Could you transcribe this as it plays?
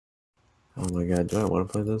Oh my god, do I want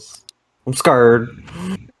to play this? I'm scared.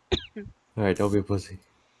 Alright, don't be a pussy.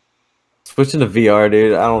 Switching to VR,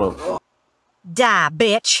 dude. I don't know. Die,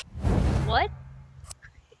 bitch. What?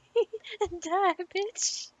 Die,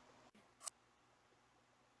 bitch.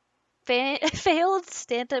 Failed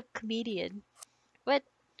stand-up comedian. What?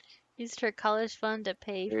 Used her college fund to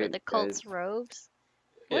pay for the cult's robes?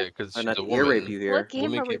 Yeah, because she's not a ear rape woman. you here. What game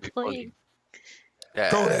Women are we can't be funny. playing?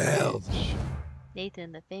 Yeah, Go to hell. bitch.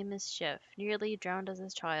 Nathan, the famous chef, nearly drowned as a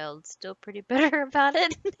child, still pretty bitter about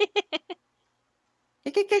it.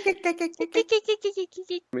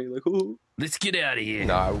 Like, ooh. Let's get out of here.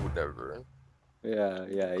 Nah, I would never. Yeah.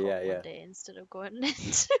 One day instead of going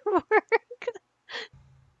into work.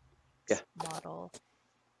 Yeah. Model.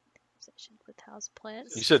 Obsession with house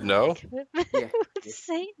plants. You said no? Commitment Yeah. with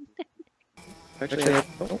Satan. Actually,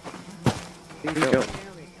 oh. Here you go.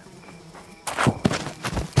 There we go.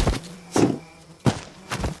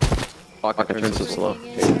 Fuck, I turned so slow.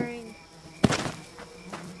 Ring.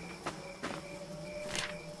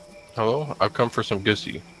 Hello? I've come for some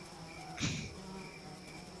goosey.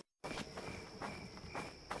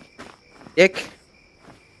 Ick.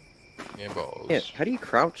 And balls. Yeah, how do you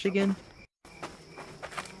crouch again?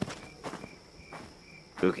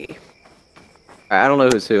 Spooky. I don't know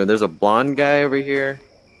who's who. There's a blonde guy over here.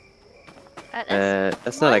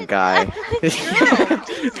 That's not a what? guy.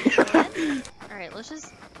 Alright, let's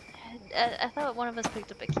just... I thought one of us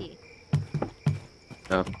picked up a key.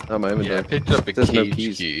 No, not my inventory. Yeah, I picked up a There's no cage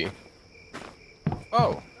keys. key.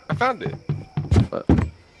 Oh, I found it. What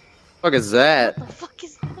the fuck is that? What the fuck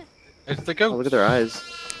is that? It's the ghost. Oh, look at their eyes.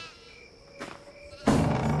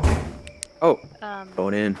 Oh, Um,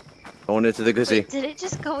 going in. Going into the goosey. wait, did it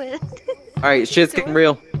just go in? Alright, shit's Go getting in?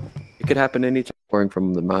 real. It could happen anytime. Pouring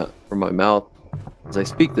from my mouth as I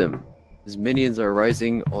speak them. His minions are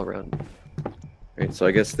rising all around. Alright, so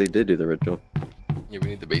I guess they did do the ritual. Yeah, we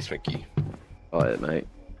need the basement key. Oh, it might.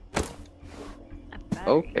 A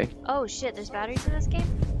battery. Okay. Oh shit, there's batteries in this game?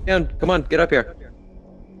 Down, come on, get up here.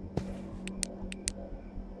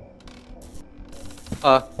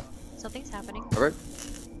 Something's happening. Robert?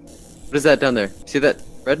 What is that down there? See that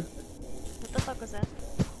red? What the fuck was that?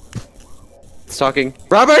 It's talking.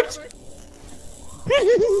 Robert!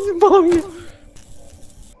 Following you.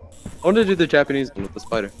 I want to do the Japanese one with the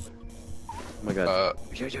spider. Oh my god.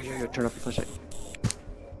 Yo, turn off your flashlight.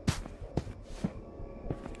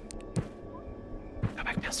 Go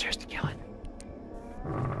back downstairs to kill it.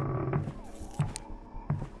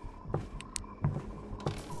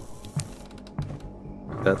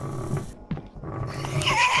 That's...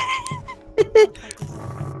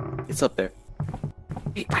 It's up there.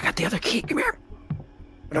 Hey, I got the other key. Come here.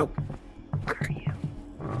 No. Where are you?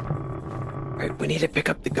 Alright, we need to pick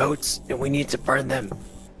up the goats and we need to burn them.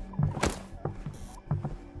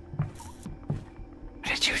 What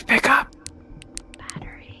did you pick up?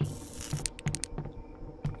 Battery.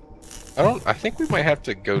 I think we might have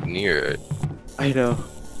to go near it. I know.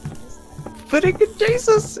 But it could chase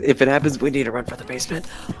us. If it happens, we need to run for the basement.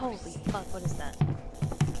 Holy fuck, what is that?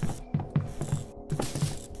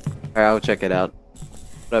 Alright, I'll check it out.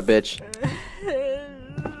 What up, bitch?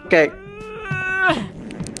 Okay.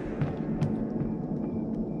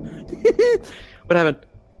 What happened?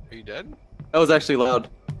 Are you dead? That was actually loud.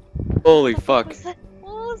 Holy fuck. What was that?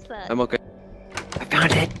 What was that? I'm okay. I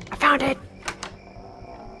found it! I found it!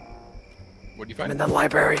 What do you I'm find? in the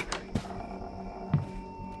library.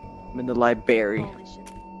 I'm in the library. Holy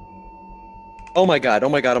shit. Oh my god, oh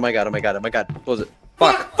my god, oh my god, oh my god, oh my god. Close it.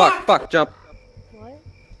 Fuck, jump. What?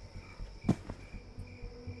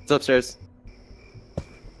 It's upstairs.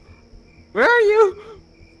 Where are you?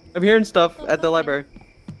 I'm hearing stuff at the library.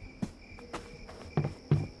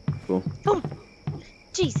 Cool. Oh!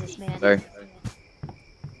 Jesus, man. Sorry.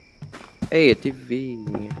 Hey, a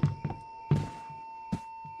TV.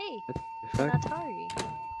 Hey, Fuck. an Atari.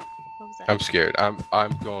 What was that? I'm scared. I'm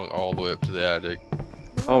going all the way up to the attic.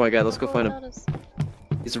 Oh my god, let's go find him. Without us.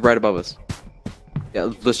 He's right above us.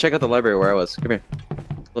 Yeah, let's check out the library where I was. Come here.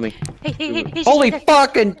 Let me. Hey, Holy shit.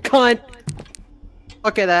 fucking cunt!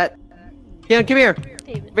 Look at that. Yeah, come here.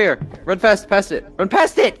 David. Come here. Run fast past it. Run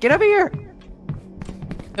past it! Get over here!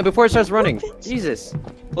 And before it starts running. bitch. Jesus.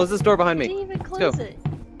 Close this door behind You me. didn't even go. close it.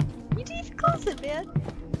 You didn't even close it, man.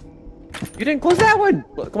 You didn't close that one!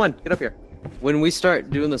 Look, come on, get up here. When we start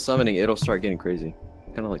doing the summoning, it'll start getting crazy.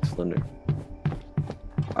 Kinda like Slender.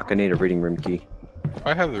 Fuck, I need a reading room key.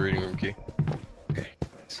 I have the reading room key. Okay.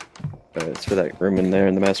 It's for that room in there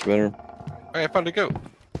in the master bedroom. Hey, I found a goat.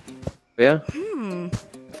 Yeah?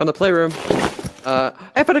 Found the playroom.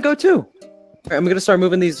 I found a go too! Alright, I'm gonna start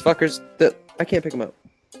moving these fuckers. I can't pick them up.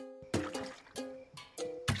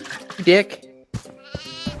 Dick.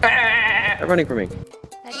 Stop running from me.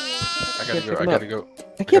 How do you, I Can't gotta go. pick I him gotta up. go.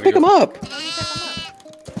 I can't pick him up. how do you pick them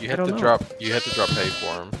up? You I have don't to know. drop. You have to drop hay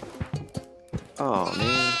for him. Oh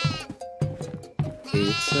man. Hey,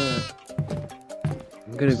 it's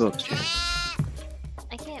I'm gonna go upstairs.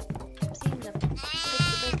 I can't seem to pick the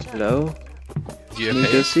bitch up. Hello? Do you Can have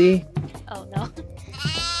you go hay? see? Oh no.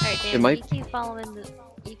 Alright, Dan, might- you keep following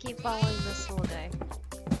this little guy.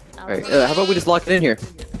 Alright, how about we just lock it in here?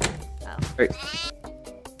 Oh. Alright.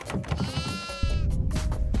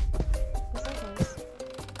 What's that noise?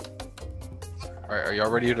 Alright, are y'all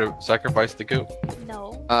ready to sacrifice the goat? No.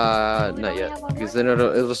 We Not only yet. have one Because more? then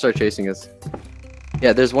it'll start chasing us.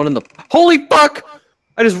 Yeah, there's one in the. Holy fuck!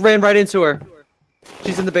 I just ran right into her.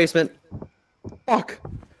 She's in the basement. Fuck.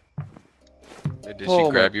 Did she Oh my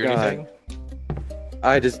grab you or God. anything?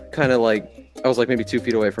 I just kind of like. I was like maybe 2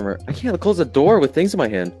 feet away from her. I can't close the door with things in my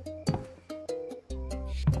hand.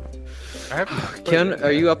 I haven't. Ken,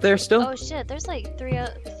 are you up there still? Oh shit, there's like 4,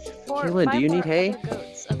 Kaylin, do 5 you need more hay? other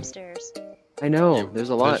goats upstairs. I know. Yeah, There's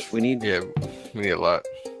a lot. there's- We need. Yeah, we need a lot.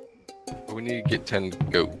 But we need to get 10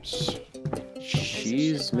 goats.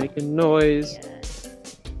 She's making noise. Yeah.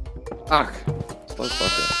 Fuck. Slow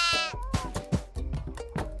fucker.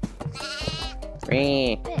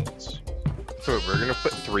 Eh. Bitch. So we're gonna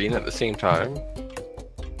put 3 in at the same time.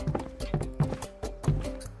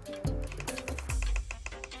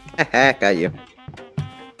 Haha, got you.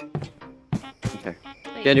 Okay.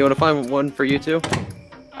 Wait, Dan, you want to find one for you too?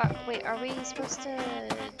 wait, are we supposed to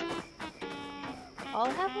all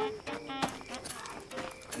have one?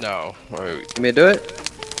 No. Wait, Want me to do it?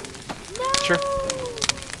 sure.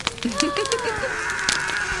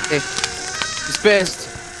 Okay. He's pissed.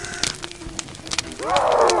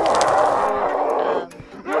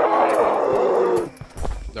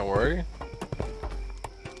 Don't worry.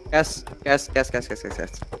 Gas. Get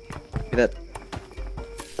that.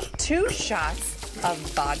 2 shots of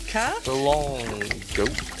vodka. So long,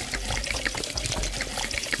 goat.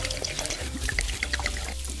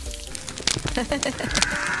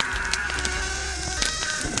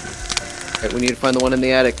 Alright, we need to find the one in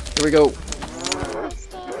the attic. Here we go.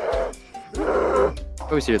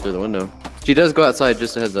 Probably see her through the window. She does go outside,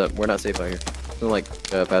 just a heads up. We're not safe out here. Something like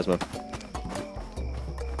Phasma.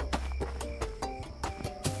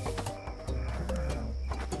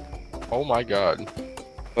 Oh my god.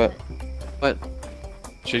 What? What?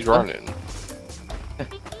 She's running.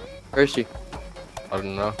 Where is she? I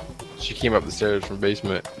don't know. She came up the stairs from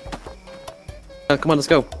basement. Come on, let's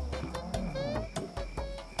go.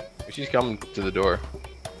 She's coming to the door.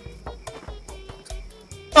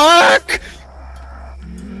 Fuck!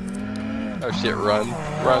 Oh shit, run.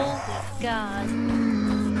 Run. God.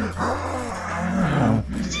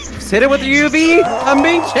 Just hit it with the UV! I'm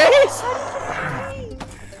being chased!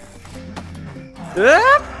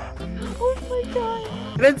 Ah! Oh my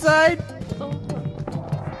god. Get inside! Oh.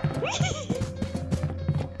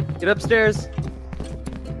 Get upstairs!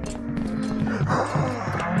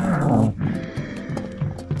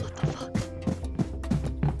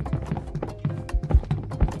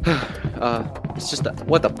 It's just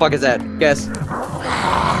what the fuck is that? Guess.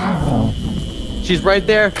 She's right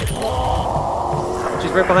there.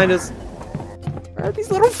 She's right behind us. Where are these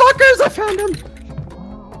little fuckers? I found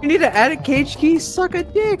them. You need an attic cage key? Suck a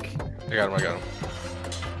dick. I got him, I got him.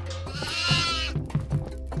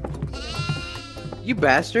 You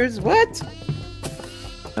bastards. What?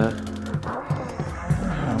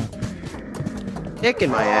 Dick in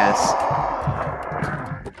my ass.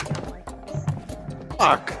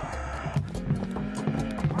 Fuck.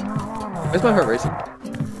 Where's my heart racing?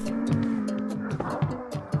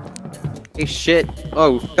 Hey, shit.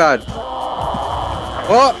 Oh, God.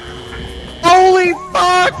 Oh! Holy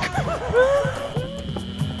fuck!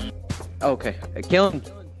 Okay. Hey, Kaylin,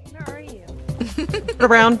 Where are you? turn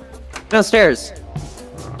around. Downstairs.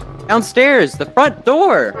 Downstairs. The front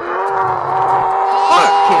door. Fuck,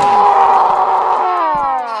 Kaylin.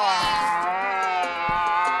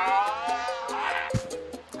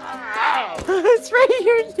 It's right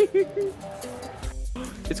here, dude.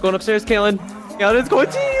 It's going upstairs, Kaylin. Kaylin, it's going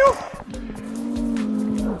to you.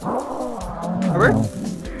 Remember?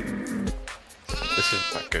 This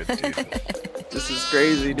is not good, dude. This is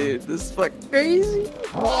crazy, dude. This is fucking crazy.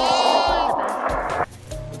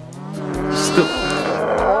 Still.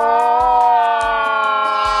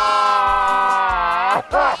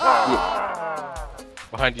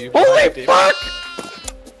 Behind you. Holy David. fuck!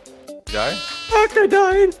 You die? Fuck, I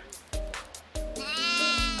died.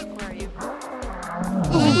 Where are you?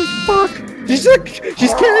 Holy fuck!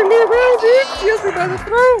 She's carrying me around, dude. She has me by the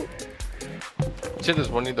throat. said there's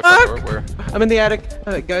one near the front door. Where? I'm in the attic.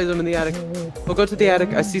 Guys, I'm in the attic. We'll go to the attic.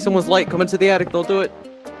 I see someone's light coming to the attic. They'll do it.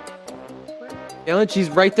 Ellen, she's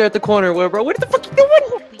right there at the corner. Where, bro? What the fuck you doing?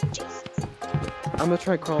 Holy Jesus. I'm gonna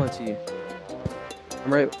try crawling to you.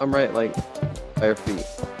 I'm right, like, by your feet.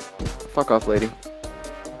 Fuck off, lady.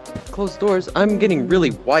 Close doors. I'm getting really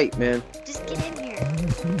white, man. Just get in here.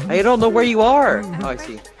 I don't know where you are. Oh, I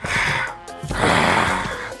see.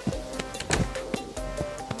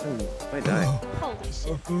 I might die. Holy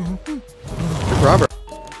shit. Robert.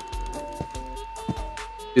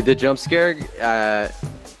 Dude, the jump scare,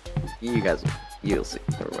 you guys, you'll see.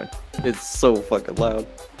 Never mind. It's so fucking loud.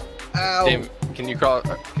 Ow. Damn, can you crawl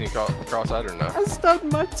cross-eyed or no? I stubbed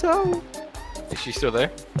my toe. Is she still there?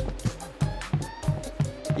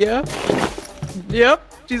 Yeah. Yep.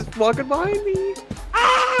 She's walking behind me.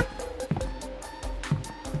 Ah!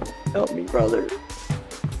 Help me, brother.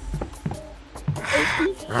 Help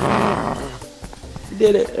me. You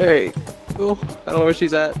did it. Alright. Cool. I don't know where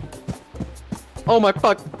she's at. Oh my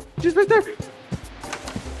fuck. She's right there.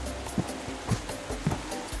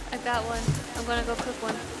 I got one. I'm gonna go cook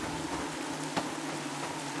one.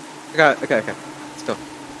 I got it. Okay. Let's go.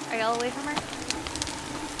 Are y'all away from her?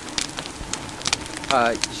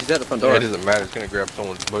 She's at the front door. It doesn't matter. It's gonna grab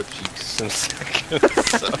someone's butt cheeks in a second.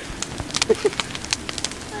 So.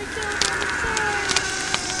 I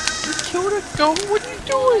killed her. You killed her. Go. What are you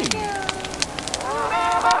doing?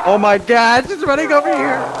 Oh my god, she's running over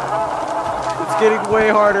here. It's getting way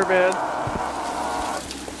harder, man.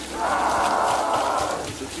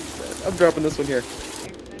 I'm dropping this one here.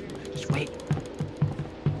 Just wait.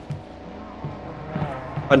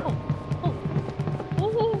 Run.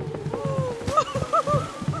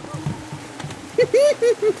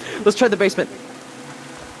 Let's try the basement.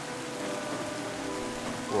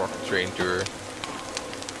 Walking straight into her.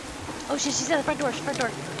 Oh shit, she's at the front door. Front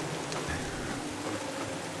door.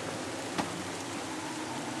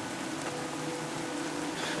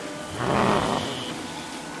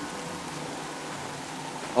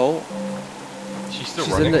 Oh. She's still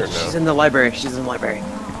She's running in or the no? she's in the library. She's in the library.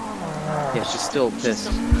 Yeah, she's still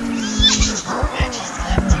pissed.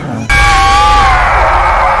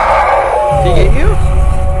 Did he get you?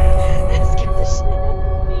 That scared the shit out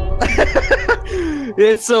of me.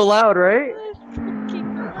 It's so loud, right? That's freaking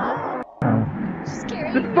loud. She's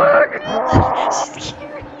scaring me. Fuck! She's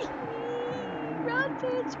scaring me. Run,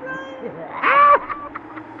 bitch, run.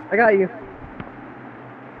 I got you.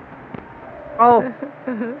 Oh.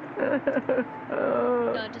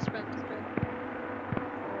 No, just run,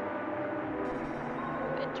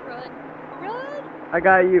 Bitch, run. Run! I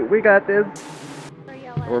got you. We got this. Where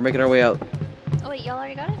y'all at? We're making our way out. Oh wait, y'all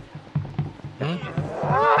already got it?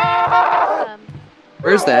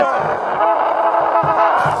 Where's that?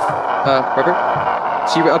 Robert?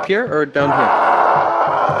 Is she up here or down here?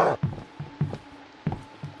 I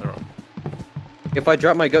don't know. If I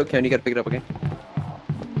drop my goat can, you gotta pick it up, okay?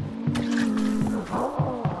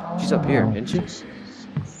 She's up here, isn't she?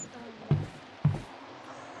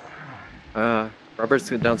 Robert's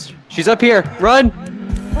downstairs. She's up here! Run!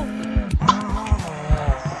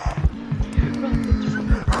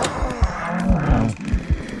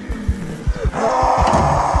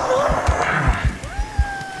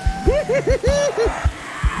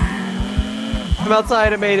 I'm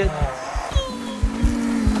outside, I made it. I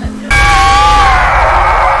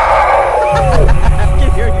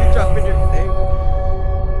can hear you dropping your thing.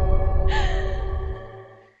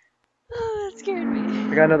 Oh, that scared me.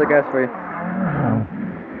 I got another gas for you.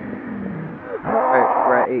 Alright,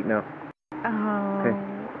 we're at 8 now. Okay.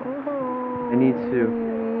 I need to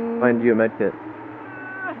find you a med kit.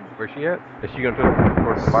 Where's she at? Is she gonna put it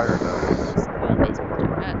towards the fire or no?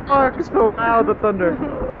 Fuck, it's so loud, the thunder.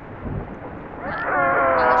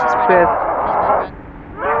 She's running. Pissed.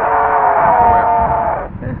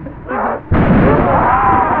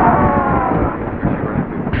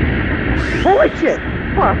 Holy shit!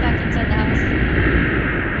 Fuck! Back inside the house.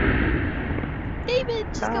 David,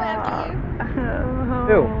 she's going after you.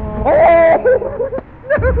 Ew. Oh!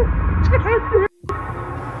 No!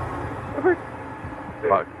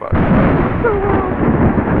 Fuck.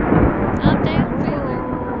 I'm down for you.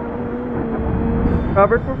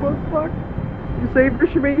 Robert, for what the fuck? You saved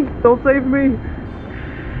me. Don't save me.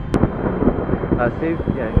 Save?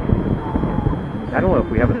 Yeah. I don't know if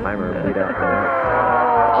we have a timer laid out for that.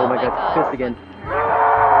 Oh my god, she's pissed again.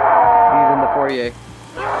 He's in the foyer.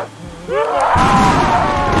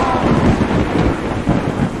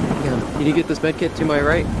 Yeah, can you get this medkit to my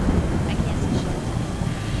right? I can't see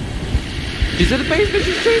shit. She's in the basement,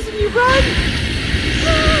 she's chasing you, run!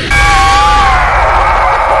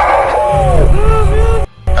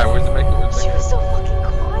 Alright, where's the make? She was so fun.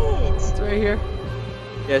 here?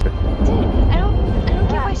 Yeah. Dude, I don't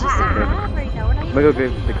get why she's so mad right now. We're not I'm even gonna go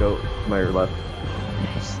done get the yet. goat to my left.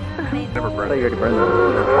 She's not made Never I burned thought you it. already burned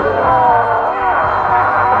that.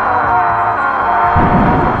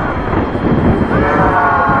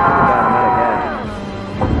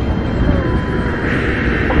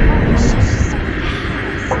 She's so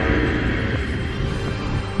fast.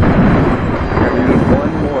 We need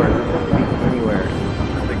one more. This doesn't lead anywhere.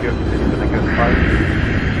 The good fight.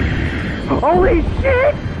 Holy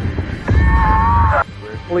shit!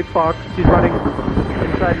 Holy fuck, she's running.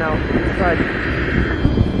 Inside now. Inside.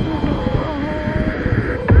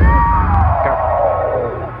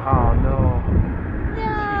 Oh no.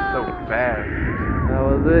 She's so fast. That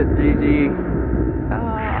was it, GG.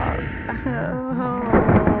 This is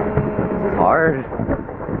hard.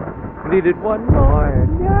 We needed one more.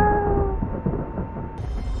 No.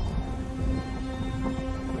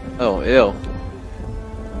 Oh, ew.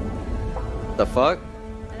 The fuck? Oh.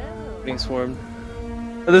 Being swarmed.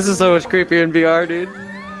 This is so much creepier in VR, dude.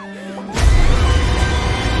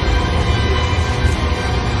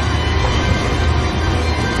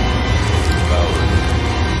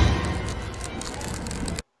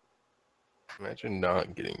 Imagine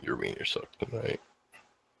not getting your wiener sucked tonight.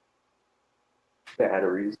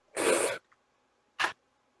 Batteries.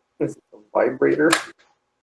 This is a vibrator.